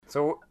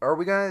So, are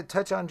we gonna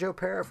touch on Joe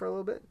Pera for a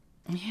little bit?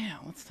 Yeah,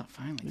 let's talk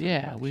finally. Talk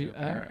Yeah, about we. Joe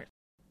Barrett.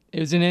 It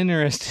was an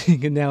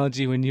interesting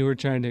analogy when you were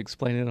trying to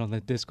explain it on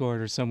the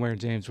Discord or somewhere,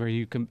 James, where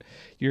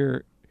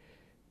your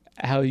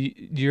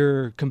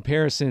your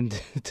comparison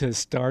to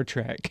Star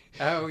Trek.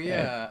 Oh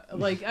yeah,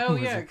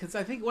 because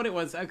I think what it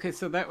was. Okay,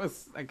 so that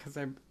was because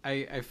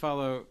I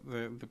follow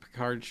the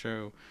Picard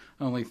show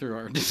only through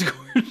our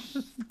Discord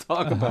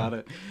talk about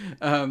it.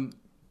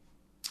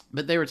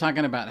 But they were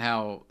talking about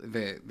how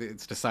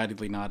it's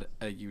decidedly not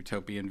a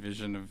utopian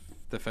vision of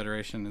the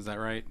Federation. Is that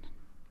right?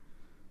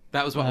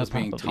 That was what was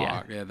being probably,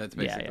 talked. Yeah, that's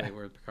basically yeah.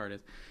 where Picard is.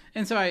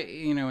 And so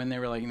and they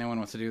were like, no one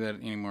wants to do that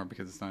anymore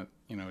because it's not,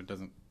 it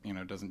doesn't,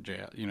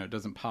 it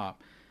doesn't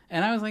pop.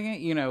 And I was like,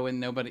 and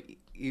nobody,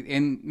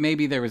 and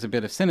maybe there was a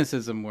bit of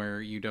cynicism where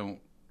we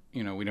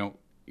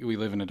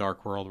live in a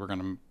dark world.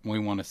 We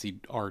want to see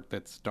art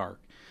that's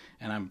dark.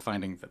 And I'm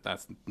finding that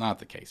that's not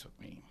the case with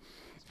me.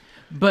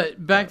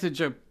 But back to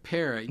Joe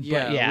Pera, we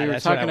were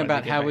talking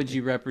about how would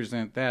you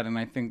represent that, and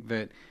I think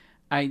that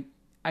I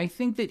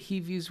think that he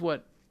views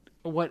what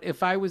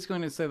if I was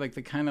going to say like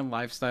the kind of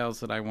lifestyles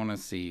that I want to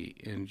see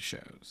in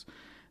shows,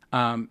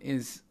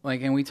 is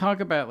like, and we talk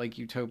about like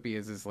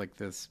utopias as like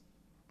this,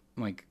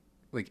 like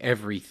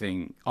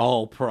everything,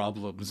 all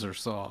problems are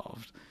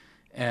solved.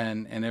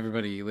 And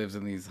everybody lives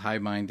in these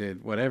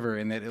high-minded whatever,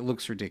 and that it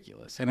looks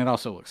ridiculous, and it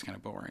also looks kind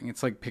of boring.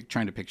 It's like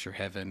trying to picture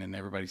heaven, and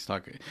everybody's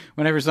talking.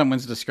 Whenever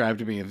someone's described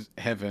to me as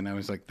heaven, I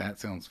was like, that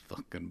sounds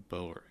fucking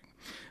boring.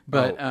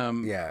 But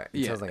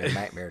it sounds like a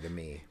nightmare to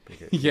me.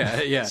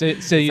 Yeah. So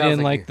you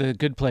didn't like the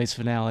Good Place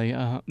finale?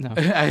 No,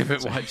 I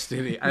haven't watched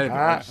any. I haven't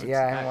watched it.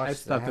 I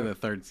stopped at the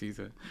third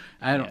season.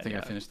 I don't think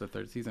I finished the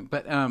third season,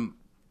 but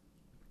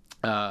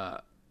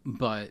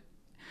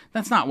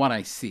that's not what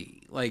I see.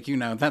 Like,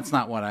 that's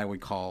not what I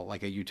would call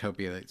like a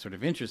utopia that sort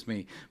of interests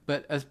me.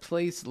 But a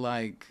place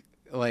like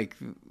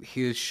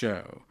his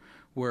show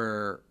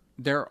where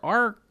there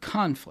are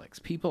conflicts,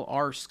 people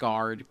are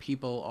scarred,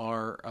 people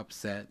are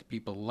upset,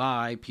 people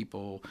lie,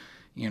 people,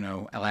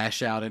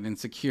 lash out at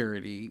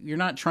insecurity. You're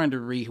not trying to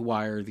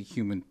rewire the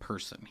human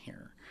person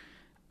here.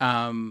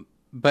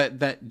 But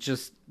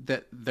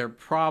that their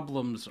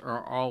problems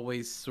are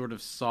always sort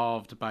of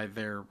solved by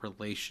their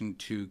relation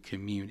to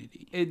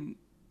community.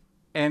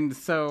 And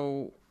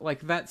so,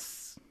 like,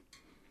 that's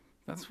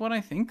what I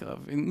think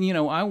of. And,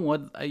 I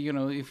would,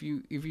 if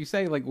you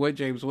say, like, what,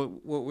 James, what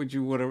would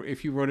you,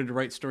 if you wanted to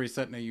write stories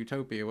set in a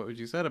utopia, what would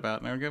you set about?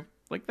 And I would go,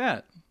 like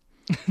that.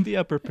 The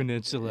Upper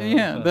Peninsula.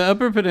 Yeah, the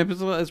Upper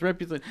Peninsula is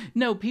represented.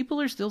 No,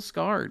 people are still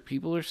scarred.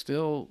 People are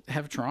still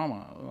have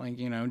trauma. Like,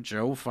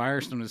 Jo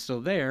Firestone is still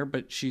there,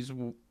 but she's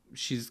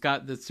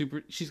got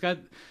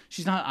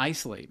she's not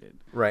isolated.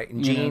 Right.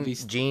 And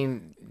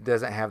Gene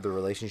doesn't have the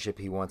relationship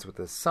he wants with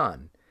his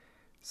son.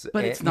 So,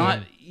 but it's not.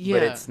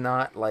 But it's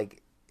not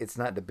like it's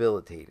not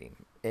debilitating.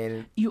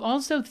 And you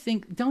also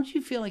think, don't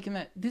you feel like in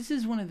that this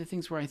is one of the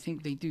things where I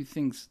think they do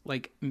things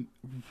like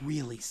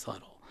really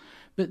subtle,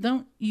 but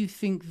don't you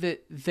think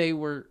that they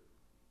were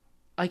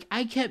like,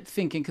 I kept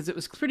thinking, because it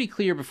was pretty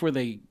clear before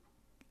they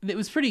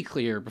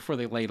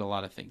laid a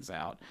lot of things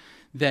out,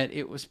 that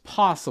it was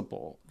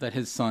possible that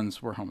his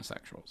sons were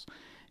homosexuals.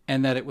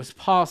 And that it was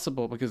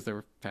possible because they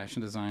were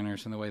fashion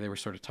designers and the way they were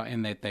sort of taught,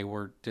 and that they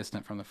were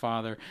distant from the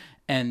father.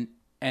 And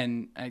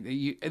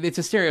it's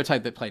a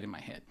stereotype that played in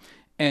my head.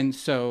 And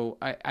so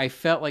I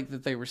felt like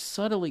that they were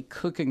subtly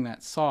cooking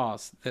that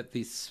sauce, that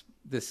this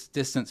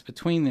distance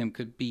between them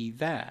could be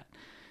that.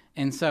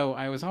 And so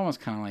I was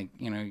almost kind of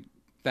like,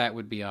 that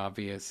would be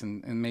obvious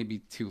and maybe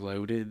too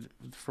loaded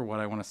for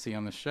what I want to see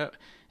on the show.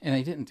 And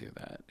they didn't do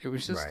that. It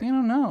was just, right.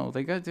 No,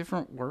 they got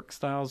different work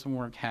styles and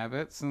work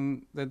habits,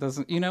 and that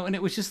doesn't, and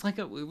it was just like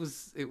it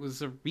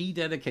was a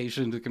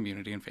rededication to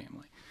community and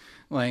family.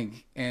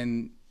 Like,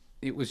 and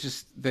it was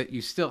just that you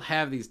still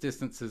have these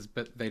distances,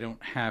 but they don't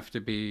have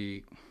to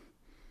be,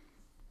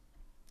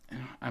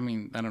 I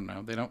don't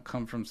know. They don't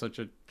come from such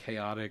a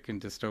chaotic and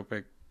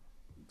dystopic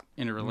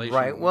interrelation.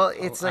 Right. Well,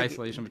 it's like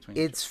isolation between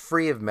it's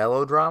free of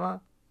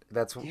melodrama.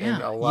 That's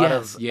yeah. a lot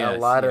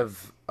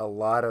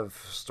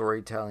of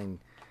storytelling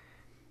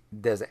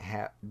doesn't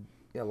have.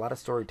 A lot of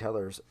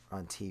storytellers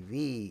on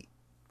TV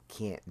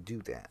can't do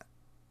that.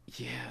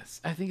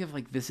 Yes, I think of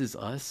like This Is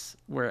Us,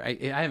 where I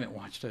haven't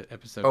watched an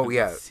episode. Oh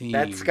yeah,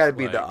 that's got to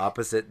be the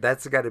opposite.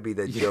 That's got to be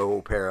the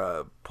Joe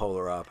Pera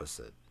polar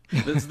opposite.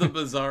 That's the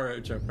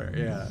bizarro Joe Pera.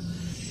 Yeah.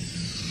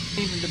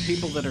 Even the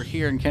people that are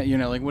here and can't,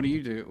 like, what do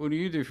you do? What do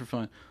you do for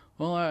fun?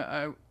 Well,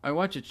 I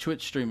watch a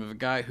Twitch stream of a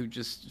guy who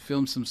just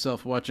films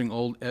himself watching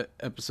old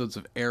episodes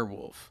of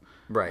Airwolf.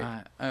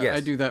 Right. I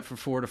do that for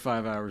 4 to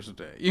 5 hours a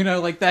day.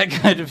 Like that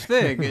kind of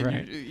thing. And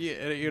right.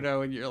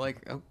 And you're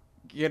like, oh,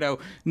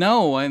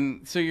 no,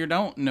 and so you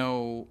don't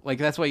know. Like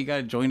that's why you got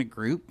to join a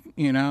group.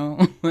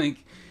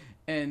 Like,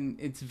 and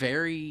it's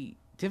very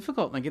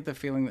difficult. And I get the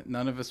feeling that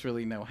none of us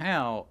really know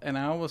how. And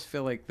I almost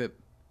feel like that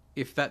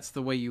if that's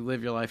the way you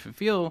live your life and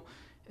feel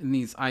in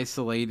these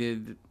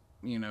isolated,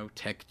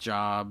 tech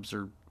jobs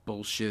or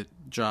bullshit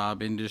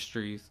job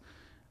industries,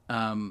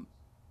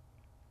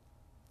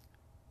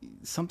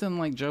 something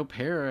like Joe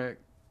Pera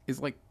is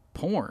like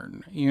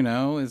porn, you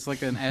know? It's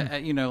like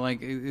you know,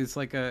 like it's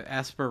like a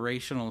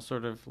aspirational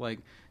sort of like,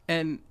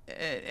 and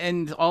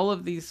all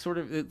of these sort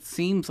of, it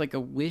seems like a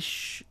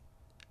wish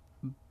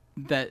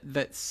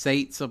that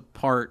sates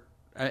apart.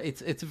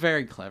 It's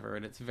very clever,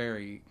 and it's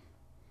very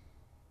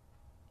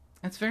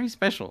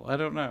special. I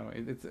don't know.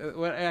 It's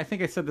I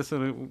think I said this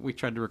when we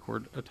tried to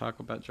record a talk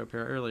about Joe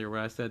Pera earlier, where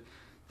I said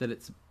that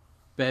it's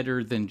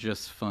better than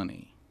just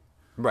funny.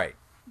 Right.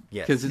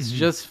 Yes. Because it's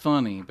just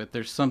funny, but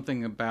there's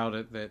something about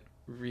it that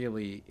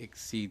really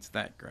exceeds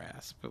that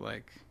grasp. But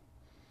like,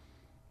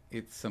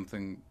 it's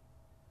something.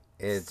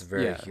 It's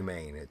very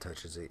humane. It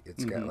touches it.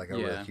 It's got like a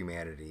real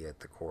humanity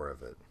at the core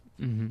of it,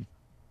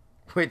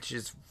 which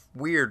is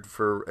weird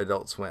for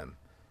Adult Swim.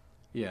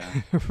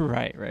 Yeah.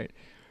 Right.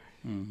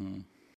 Mm-hmm.